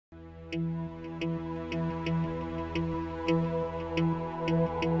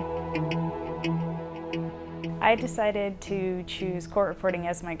I decided to choose court reporting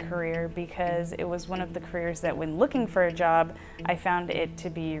as my career because it was one of the careers that when looking for a job, I found it to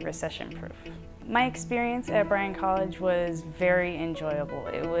be recession-proof. My experience at Bryan College was very enjoyable.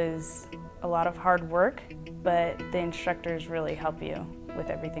 It was a lot of hard work, but the instructors really help you with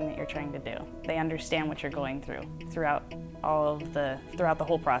everything that you're trying to do. They understand what you're going through throughout the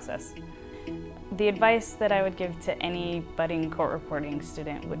whole process. The advice that I would give to any budding court reporting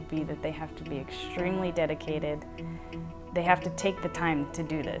student would be that they have to be extremely dedicated. They have to take the time to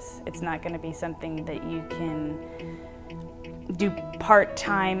do this. It's not going to be something that you can do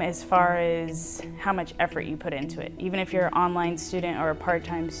part-time as far as how much effort you put into it. Even if you're an online student or a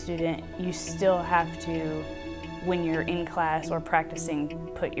part-time student, you still have to, when you're in class or practicing,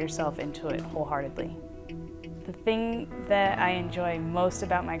 put yourself into it wholeheartedly. The thing that I enjoy most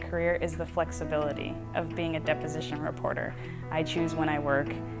about my career is the flexibility of being a deposition reporter. I choose when I work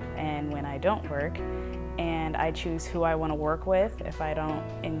and when I don't work, and I choose who I want to work with. If I don't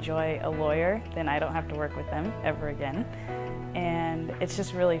enjoy a lawyer, then I don't have to work with them ever again. And it's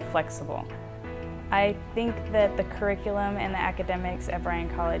just really flexible. I think that the curriculum and the academics at Bryan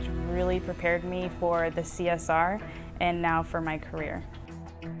College really prepared me for the CSR and now for my career.